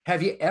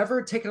Have you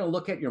ever taken a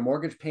look at your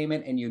mortgage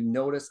payment and you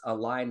notice a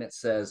line that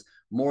says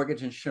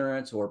mortgage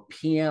insurance or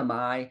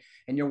PMI,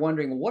 and you're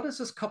wondering, what is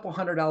this couple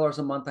 $100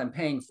 a month I'm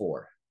paying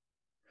for?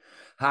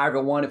 Hi,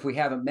 everyone. If we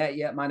haven't met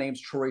yet, my name's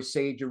Troy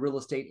Sage, your real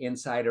estate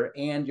insider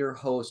and your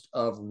host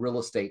of Real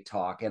Estate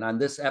Talk. And on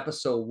this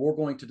episode, we're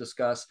going to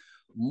discuss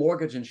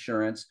mortgage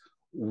insurance,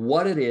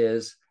 what it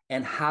is,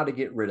 and how to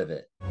get rid of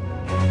it.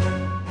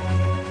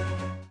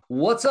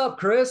 What's up,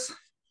 Chris?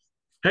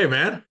 Hey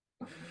man,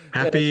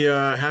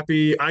 It's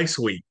happy ice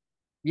week.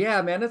 Yeah,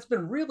 man, it's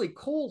been really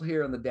cold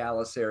here in the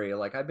Dallas area.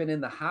 Like I've been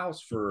in the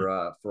house for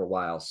a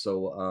while.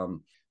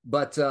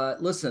 But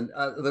listen,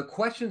 the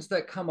questions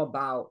that come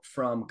about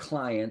from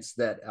clients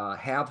that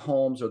have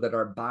homes or that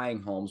are buying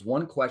homes,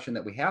 one question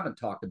that we haven't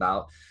talked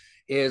about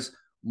is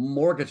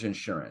mortgage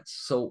insurance.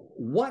 So,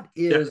 what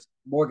Yeah. is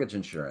mortgage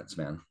insurance,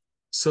 man?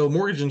 So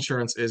mortgage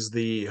insurance is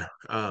it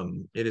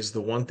is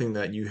the one thing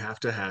that you have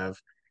to have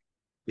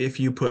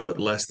if you put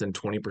less than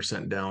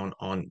 20% down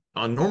on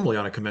normally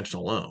on a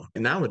conventional loan.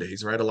 And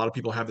nowadays, right, a lot of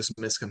people have this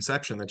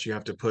misconception that you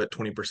have to put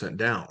 20%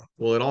 down.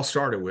 Well, it all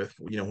started with,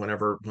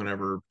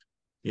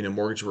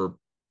 mortgages were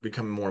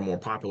becoming more and more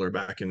popular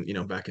back in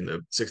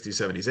the 60s,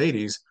 70s,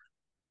 80s.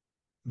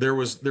 There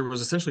was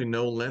essentially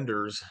no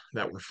lenders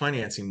that were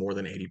financing more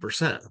than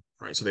 80%,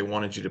 right? So they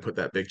wanted you to put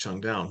that big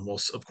chunk down.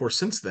 Well, of course,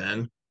 since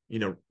then,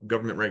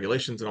 government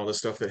regulations and all this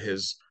stuff that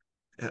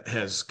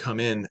has come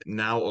in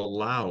now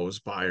allows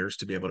buyers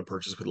to be able to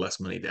purchase with less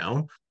money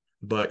down,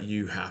 but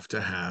you have to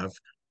have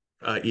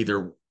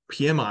either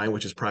PMI,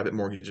 which is private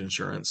mortgage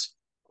insurance,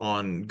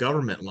 on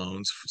government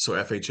loans. So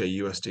FHA,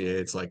 USDA,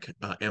 it's like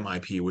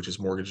MIP, which is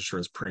mortgage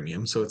insurance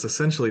premium. So it's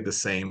essentially the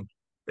same.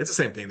 It's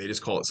the same thing. They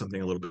just call it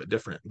something a little bit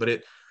different.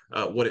 But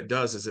what it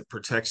does is it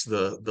protects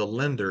the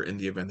lender in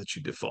the event that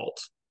you default,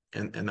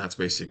 and that's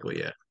basically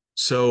it.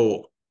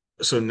 So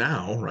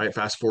now, right,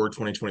 fast forward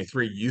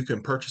 2023, you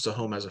can purchase a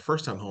home as a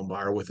first-time home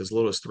buyer with as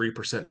little as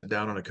 3%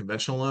 down on a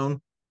conventional loan,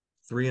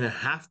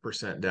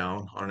 3.5%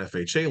 down on an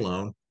FHA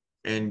loan.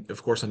 And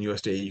of course, on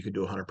USDA, you can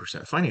do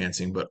 100%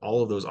 financing, but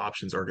all of those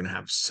options are going to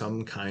have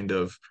some kind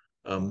of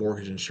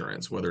mortgage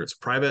insurance, whether it's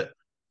private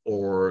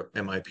or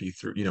MIP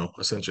through,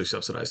 essentially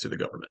subsidized through the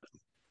government.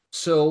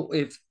 So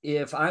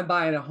if I'm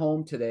buying a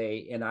home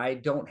today and I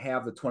don't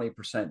have the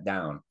 20%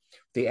 down,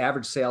 the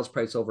average sales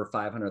price over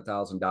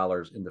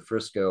 $500,000 in the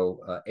Frisco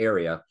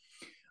area,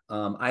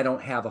 I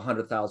don't have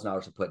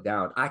 $100,000 to put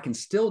down. I can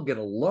still get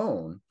a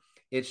loan.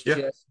 It's Yeah.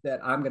 just that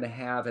I'm going to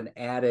have an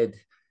added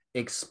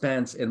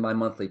expense in my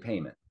monthly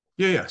payment.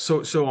 Yeah.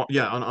 So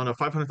yeah, on a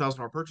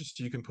 $500,000 purchase,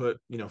 you can put,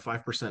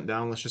 5%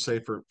 down, let's just say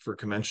for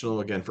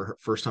conventional. Again, for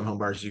first time home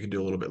buyers, you can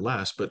do a little bit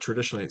less, but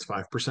traditionally it's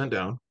 5%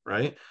 down,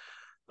 right?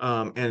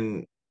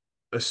 And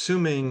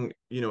assuming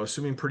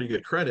pretty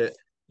good credit,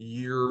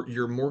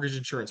 your mortgage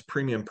insurance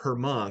premium per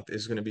month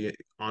is going to be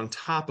on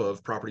top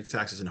of property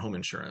taxes and home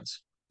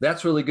insurance.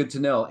 That's really good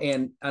to know.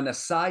 And on a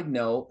side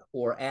note,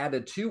 or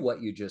added to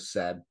what you just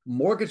said,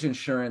 mortgage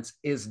insurance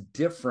is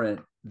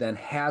different than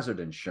hazard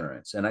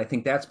insurance. And I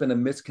think that's been a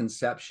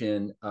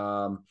misconception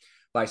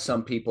by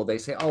some people. They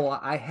say, oh,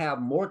 I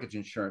have mortgage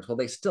insurance. Well,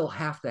 they still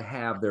have to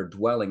have their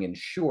dwelling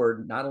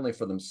insured, not only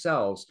for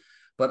themselves,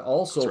 but That's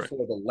also right.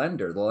 for the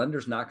lender. The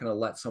lender's not going to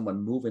let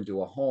someone move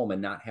into a home and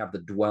not have the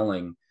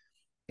dwelling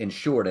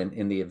insured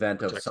in the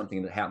event of Protected.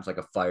 something that happens, like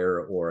a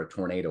fire or a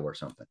tornado or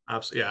something.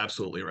 Yeah,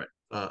 absolutely right.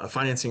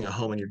 Financing a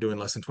home and you're doing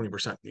less than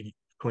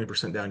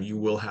 20% down, you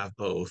will have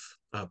both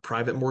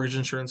private mortgage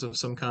insurance of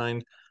some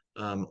kind,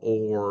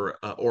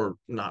 or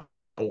not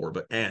or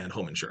but and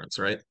home insurance,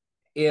 right?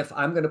 If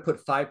I'm going to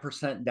put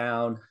 5%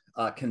 down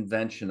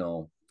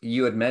conventional,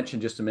 you had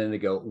mentioned just a minute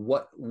ago,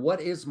 what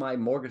is my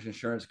mortgage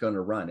insurance going to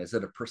run? Is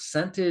it a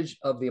percentage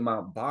of the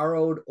amount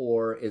borrowed,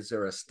 or is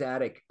there a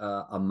static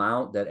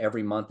amount that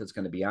every month is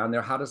going to be on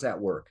there? How does that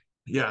work?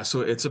 Yeah, so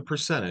it's a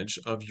percentage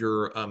of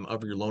your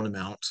loan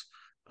amount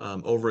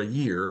over a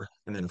year,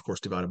 and then of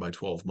course divided by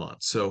 12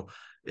 months. So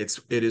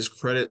it is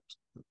credit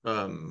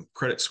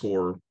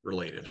score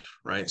related,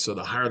 right? So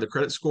the higher the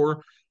credit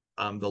score,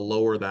 the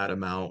lower that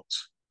amount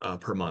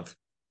per month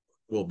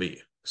will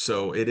be.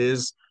 So it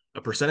is a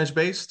percentage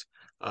based,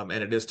 and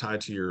it is tied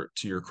to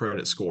your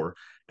credit score,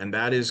 and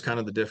that is kind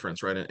of the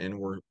difference, right? And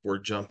we're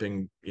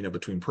jumping,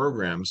 between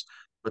programs,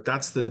 but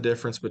that's the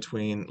difference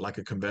between like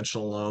a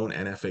conventional loan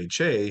and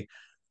FHA,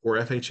 where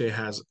FHA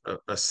has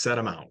a set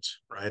amount,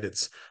 right?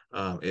 It's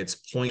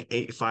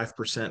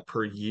 0.85%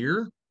 per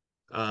year.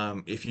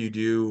 If you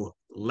do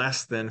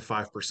less than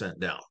 5%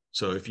 down.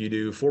 So if you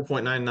do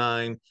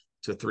 4.99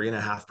 to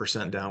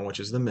 3.5% down, which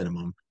is the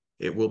minimum,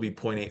 it will be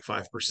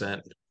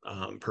 0.85%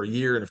 per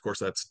year. And of course,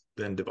 that's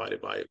then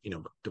divided by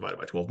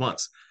 12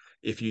 months.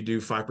 If you do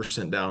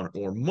 5% down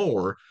or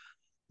more,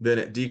 then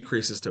it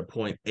decreases to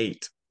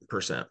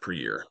 0.8% per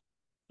year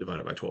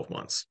divided by 12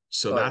 months.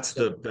 So All right.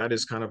 that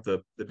is kind of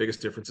the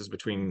biggest differences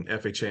between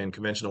FHA and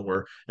conventional,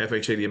 where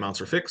FHA, the amounts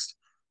are fixed,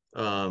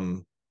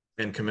 and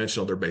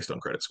conventional, they're based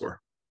on credit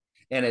score.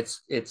 And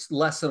it's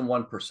less than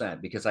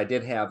 1%, because I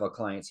did have a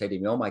client say to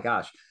me, oh my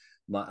gosh,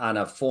 on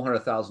a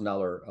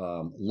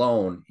 $400,000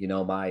 loan,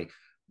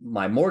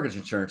 my mortgage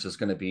insurance is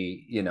going to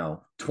be,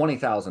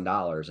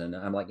 $20,000. And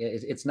I'm like,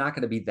 it's not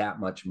going to be that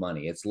much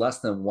money. It's less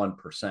than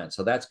 1%.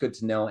 So that's good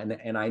to know.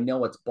 And I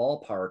know it's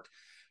ballparked.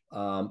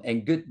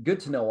 And good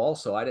to know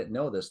also, I didn't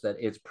know this, that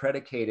it's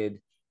predicated,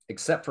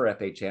 except for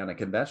FHA on a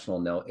conventional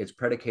note, it's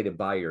predicated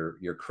by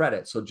your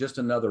credit. So just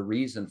another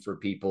reason for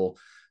people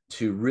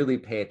to really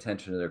pay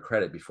attention to their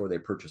credit before they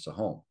purchase a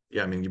home.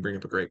 Yeah, I mean, you bring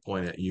up a great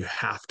point. You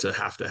have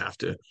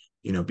to,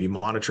 be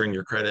monitoring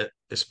your credit,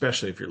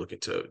 especially if you're looking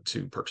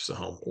to purchase a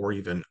home or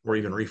even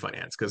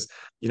refinance. Because,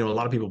 a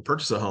lot of people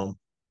purchase a home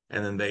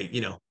and then they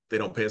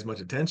don't pay as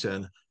much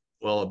attention.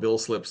 Well, a bill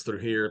slips through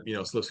here,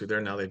 slips through there.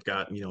 Now they've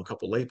got, a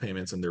couple late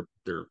payments and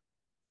their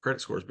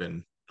credit score's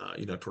been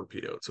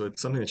torpedoed. So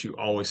it's something that you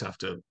always have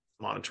to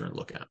monitor and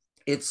look at.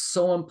 It's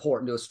so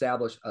important to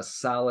establish a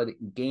solid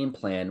game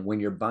plan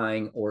when you're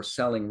buying or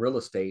selling real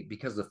estate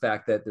because of the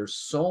fact that there's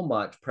so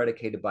much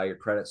predicated by your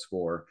credit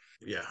score.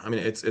 Yeah, I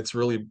mean, it's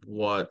really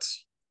what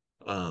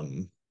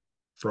um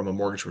from a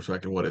mortgage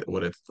perspective, what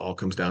it all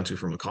comes down to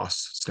from a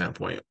cost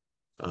standpoint.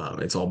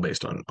 It's all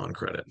based on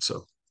credit.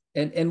 So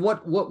And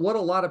what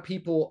a lot of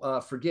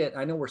people forget,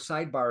 I know we're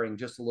sidebarring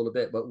just a little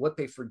bit, but what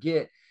they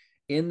forget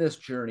in this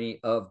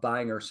journey of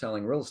buying or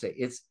selling real estate,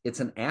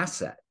 it's an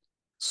asset.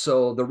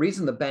 So the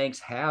reason the banks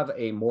have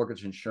a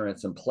mortgage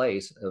insurance in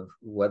place, of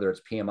whether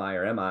it's PMI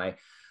or MI,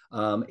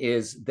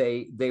 is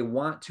they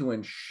want to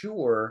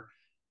ensure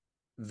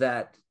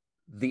that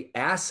the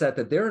asset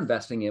that they're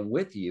investing in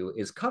with you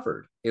is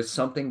covered. If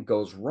something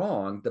goes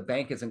wrong, the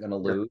bank isn't going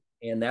to sure. lose.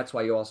 And that's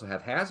why you also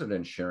have hazard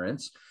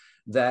insurance,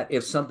 that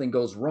if something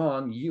goes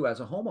wrong, you as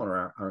a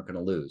homeowner aren't going to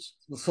lose.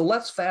 So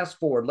let's fast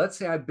forward. Let's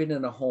say I've been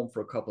in a home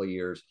for a couple of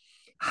years.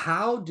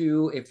 How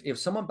do if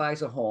someone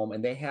buys a home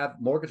and they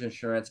have mortgage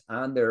insurance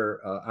on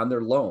their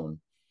loan,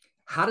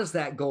 how does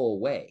that go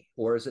away,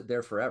 or is it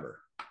there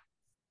forever?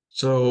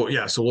 So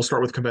yeah, so we'll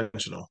start with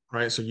conventional,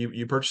 right? So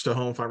you purchased a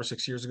home 5 or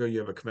 6 years ago. You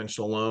have a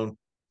conventional loan.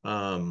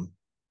 Um,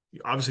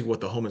 Obviously,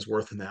 what the home is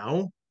worth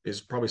now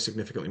is probably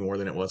significantly more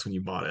than it was when you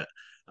bought it.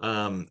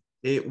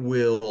 It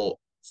will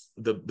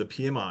the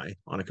PMI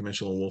on a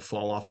conventional loan will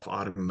fall off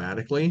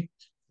automatically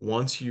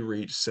once you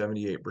reach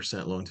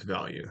 78% loan to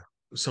value.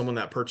 Someone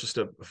that purchased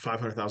a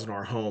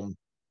 $500,000 home,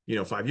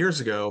 5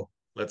 years ago,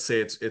 let's say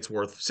it's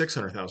worth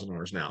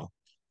 $600,000 now.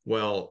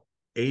 Well,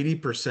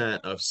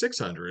 80% of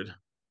 600,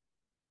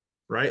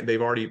 right?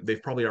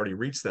 They've probably already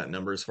reached that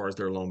number as far as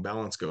their loan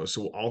balance goes.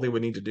 So all they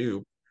would need to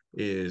do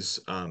is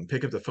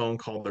pick up the phone,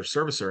 call their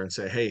servicer, and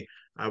say, "Hey,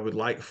 I would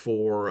like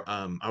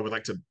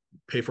to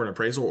pay for an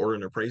appraisal or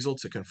an appraisal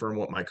to confirm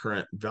what my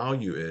current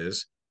value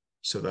is,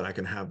 so that I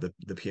can have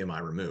the PMI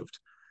removed."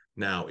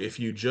 Now, if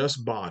you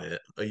just bought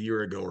it a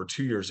year ago or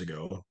 2 years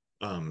ago,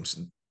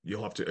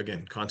 you'll have to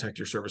again contact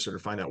your servicer to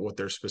find out what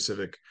their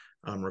specific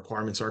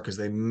requirements are because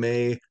they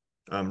may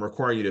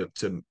require you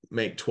to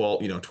make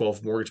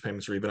 12 mortgage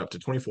payments or even up to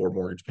 24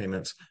 mortgage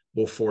payments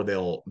before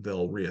they'll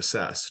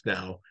reassess.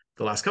 Now,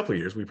 the last couple of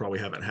years, we probably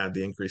haven't had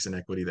the increase in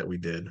equity that we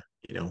did,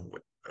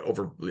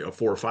 over a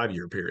 4 or 5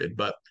 year period,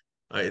 but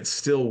it's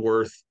still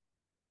worth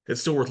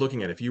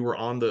looking at. If you were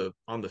on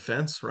the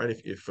fence, right?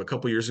 If a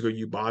couple of years ago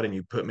you bought and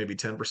you put maybe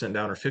 10%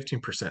 down or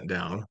 15%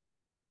 down,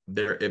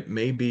 you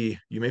may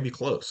be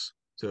close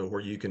to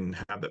where you can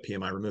have that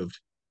PMI removed,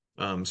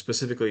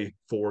 specifically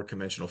for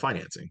conventional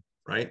financing,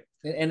 right?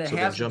 And it So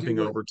then has to do jumping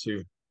with over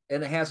to,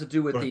 and it has to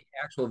do go with ahead. the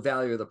actual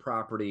value of the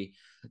property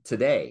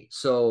today.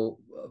 So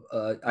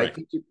I Right.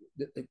 think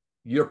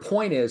your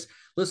point is,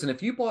 listen,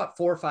 if you bought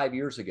 4 or 5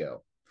 years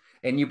ago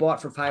and you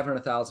bought for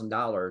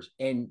 $500,000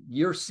 and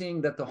you're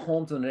seeing that the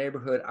homes in the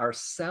neighborhood are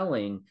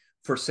selling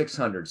for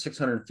 600,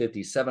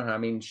 650, 700. I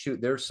mean,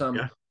 shoot, there's some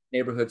Yeah.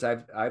 neighborhoods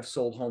I've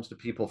sold homes to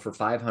people for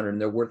 500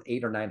 and they're worth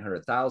 8 or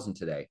 900,000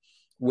 today,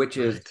 which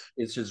is Right.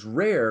 it's just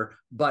rare,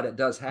 but it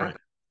does Right. happen.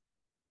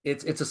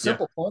 It's a Yeah.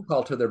 simple phone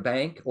call to their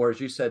bank, or as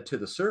you said, to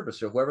the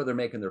service or whoever they're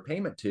making their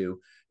payment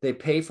to. They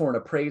pay for an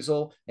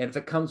appraisal, and if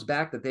it comes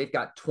back that they've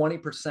got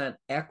 20%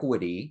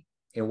 equity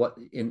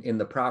in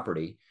the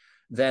property,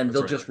 then That's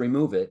they'll right. just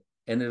remove it,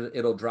 and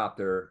it'll drop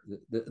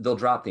they'll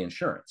drop the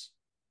insurance.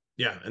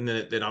 Yeah. And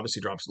then it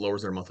obviously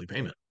lowers their monthly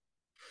payment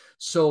because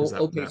So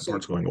that okay, that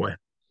part's going away.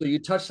 so you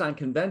touched on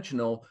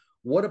conventional.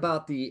 What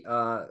about the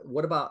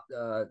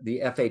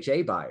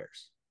FHA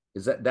buyers?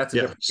 That's a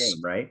Yeah. different game,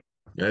 right?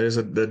 Yeah, it is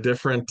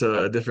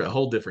a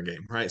whole different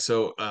game, right?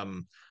 So,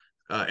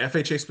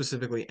 FHA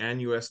specifically and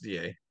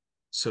USDA,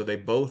 so they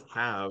both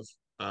have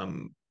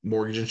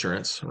mortgage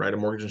insurance, right? A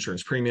mortgage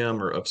insurance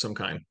premium or of some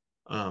kind.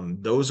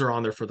 Those are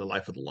on there for the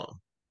life of the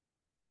loan.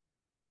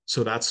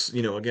 So that's,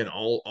 again,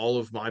 all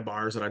of my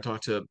buyers that I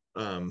talk to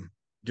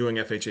doing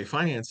FHA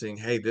financing,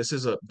 hey, this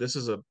is a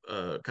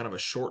kind of a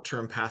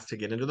short-term path to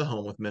get into the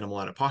home with minimal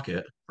out of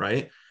pocket,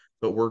 right?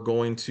 But we're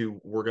going to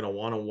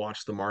want to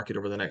watch the market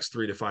over the next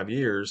 3 to 5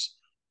 years.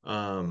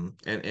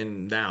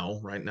 And now,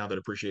 right now that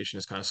appreciation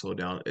is kind of slowed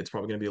down, it's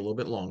probably going to be a little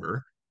bit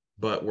longer.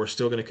 but we're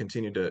still going to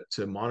continue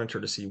to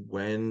monitor to see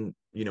when,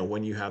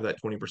 when you have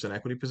that 20%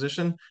 equity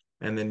position,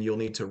 and then you'll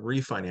need to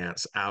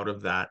refinance out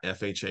of that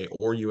FHA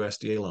or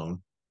USDA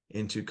loan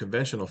into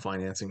conventional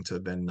financing to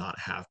then not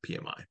have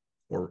PMI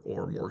or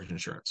mortgage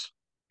insurance.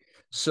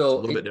 It's a So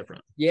little bit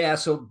different. yeah,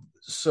 so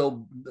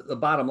the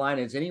bottom line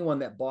is anyone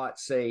that bought,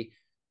 say,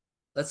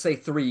 let's say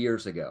 3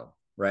 years ago,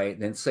 right?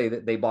 Then say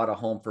that they bought a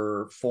home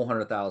for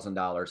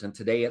 $400,000 and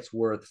today it's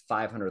worth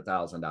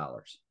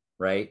 $500,000,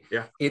 right?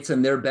 Yeah, It's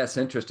in their best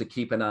interest to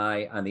keep an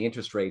eye on the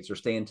interest rates or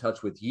stay in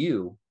touch with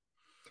you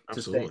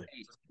to say, absolutely.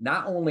 hey,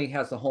 not only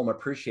has the home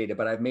appreciated,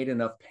 but I've made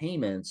enough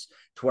payments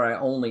to where I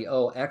only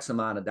owe X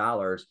amount of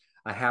dollars.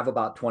 I have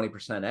about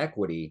 20%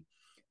 equity.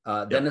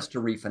 Then Yep. it's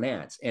to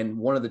refinance. And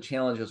one of the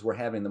challenges we're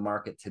having in the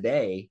market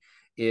today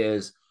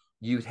is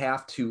you'd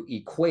have to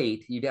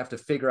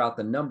figure out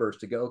the numbers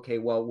to go, okay,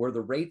 well, where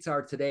the rates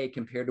are today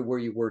compared to where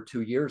you were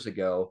 2 years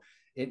ago,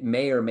 it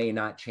may or may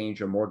not change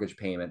your mortgage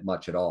payment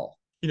much at all.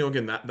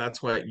 Again,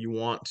 that's why you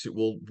want to,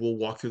 we'll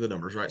walk through the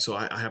numbers, right? So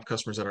I have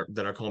customers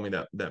that are calling me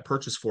that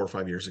purchased 4 or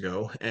 5 years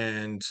ago,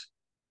 and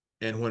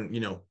when,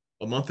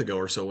 a month ago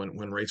or so,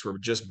 when rates were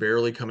just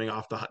barely coming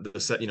off the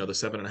set, the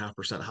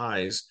 7.5%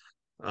 highs,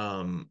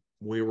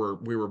 we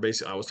were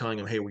basically, I was telling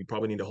them, hey, we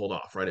probably need to hold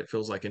off, right? It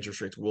feels like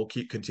interest rates will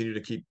continue to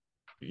keep,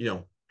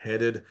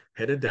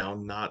 headed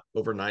down, not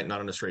overnight,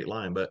 not in a straight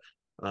line, but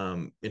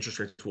interest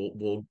rates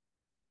will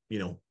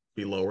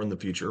be lower in the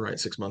future, right?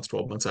 6 months,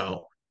 12 months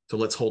out. So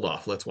let's hold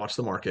off. Let's watch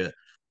the market,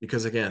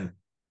 because again,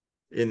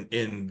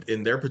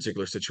 in their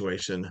particular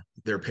situation,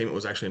 their payment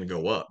was actually going to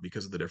go up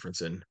because of the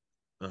difference in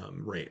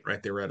rate,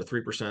 right? They were at a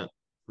 3%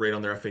 rate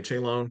on their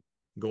FHA loan.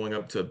 Going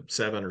up to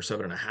 7 or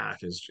 7.5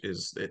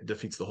 is it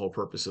defeats the whole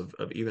purpose of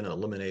even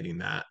eliminating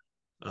that,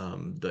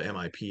 the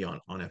MIP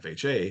on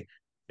FHA.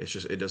 It's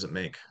just, it doesn't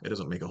make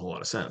a whole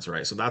lot of sense,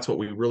 right? So that's what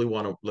we really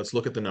want to, let's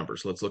look at the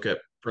numbers. Let's look at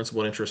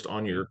principal and interest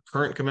on your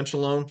current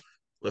conventional loan.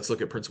 Let's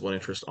look at principal and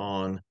interest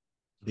on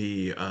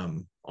the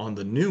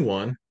new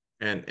one,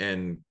 and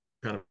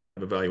kind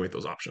of evaluate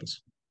those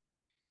options.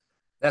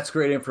 That's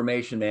great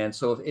information, man.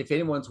 So if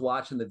anyone's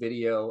watching the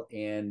video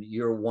and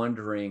you're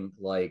wondering,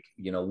 like,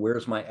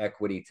 where's my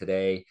equity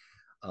today?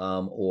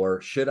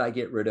 Or should I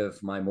get rid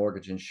of my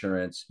mortgage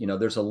insurance?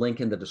 There's a link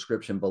in the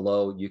description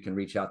below. You can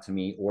reach out to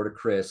me or to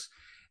Chris,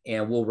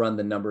 and we'll run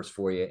the numbers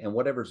for you. And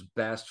whatever's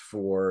best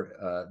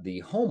for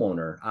the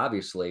homeowner,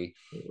 obviously,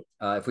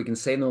 if we can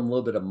save them a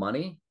little bit of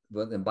money,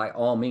 but then by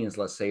all means,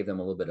 let's save them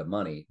a little bit of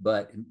money.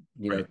 But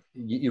Right.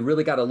 you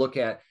really got to look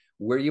at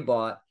where you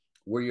bought,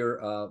 where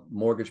your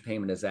mortgage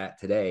payment is at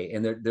today.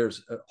 And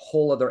there's a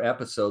whole other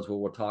episodes where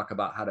we'll talk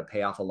about how to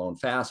pay off a loan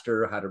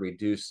faster, how to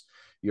reduce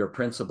your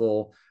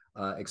principal,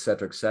 et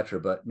cetera, et cetera.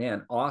 But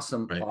man,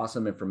 awesome, Right.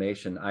 awesome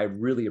information. I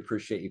really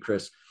appreciate you,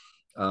 Chris.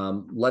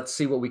 Let's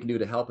see what we can do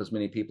to help as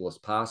many people as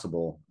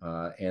possible,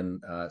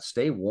 and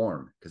stay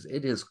warm because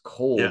it is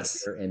cold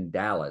Yes, here in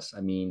Dallas.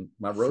 I mean,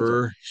 my roads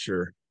are. for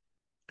sure.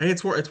 Hey,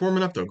 it's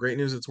warming up though. Great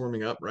news, it's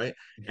warming up, right?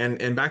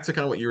 And back to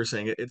kind of what you were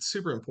saying, it's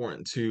super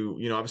important to,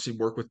 obviously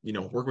work with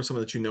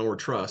someone that you know or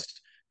trust,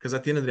 because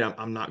at the end of the day,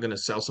 I'm not going to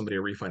sell somebody a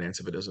refinance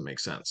if it doesn't make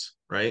sense,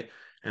 right?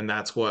 And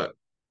that's what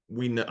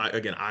we know.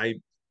 Again, I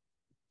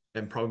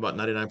am probably about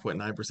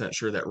 99.9%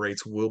 sure that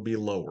rates will be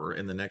lower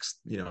in the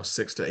next,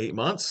 6 to 8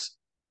 months.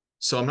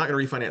 So I'm not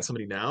going to refinance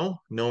somebody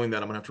now, knowing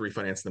that I'm going to have to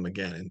refinance them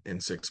again in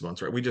 6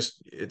 months, right?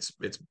 It's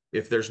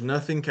if there's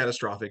nothing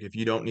catastrophic, if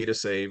you don't need to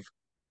save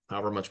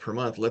however much per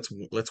month,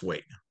 let's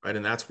wait, right?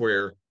 And that's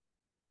where,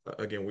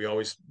 again, we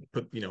always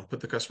put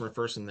the customer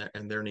first,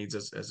 and their needs,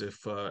 as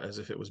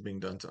if it was being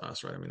done to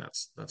us, right? I mean,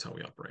 that's how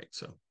we operate.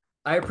 So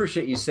I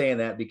appreciate you saying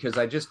that because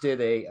I just did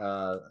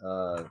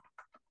a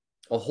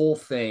whole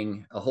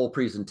thing, a whole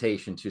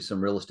presentation to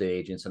some real estate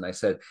agents. And I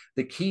said,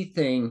 the key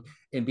thing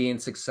in being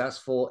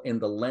successful in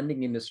the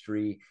lending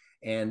industry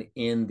and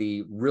in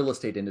the real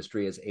estate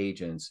industry as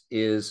agents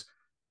is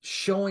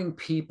showing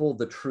people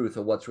the truth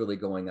of what's really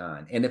going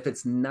on. And if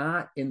it's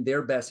not in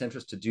their best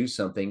interest to do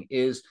something,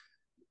 is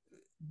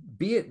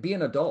be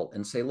an adult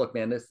and say, look,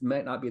 man, this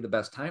might not be the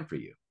best time for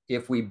you.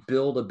 If we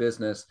build a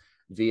business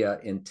via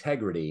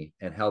integrity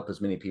and help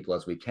as many people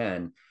as we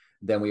can,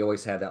 then we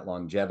always have that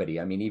longevity.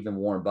 I mean, even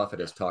Warren Buffett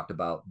yeah, has talked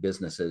about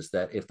businesses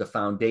that if the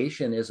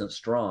foundation isn't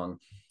strong,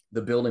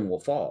 the building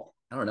will fall.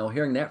 I don't know.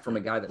 Hearing that from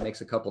yeah. a guy that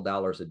makes a couple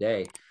dollars a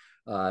day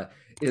uh,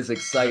 is At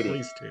exciting.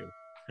 least two,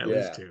 at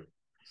least Yeah. two,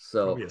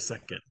 So maybe a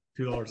second,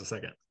 $2 a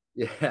second,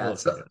 call yeah. it a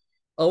So second.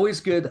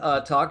 always good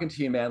talking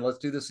to you, man. Let's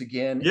do this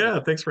again. And Yeah,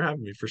 thanks for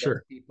having me, for let's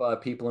sure. keep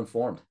people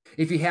informed.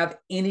 If you have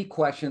any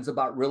questions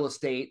about real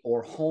estate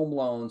or home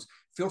loans,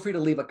 feel free to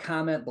leave a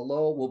comment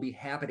below. We'll be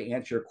happy to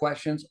answer your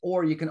questions,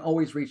 or you can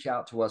always reach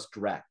out to us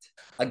direct.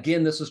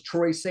 Again, this is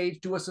Troy Sage.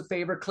 Do us a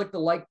favor, click the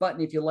like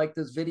button if you like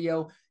this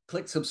video.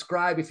 Click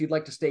subscribe if you'd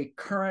like to stay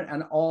current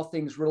on all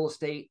things real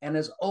estate. And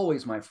as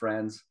always, my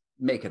friends,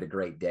 make it a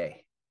great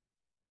day.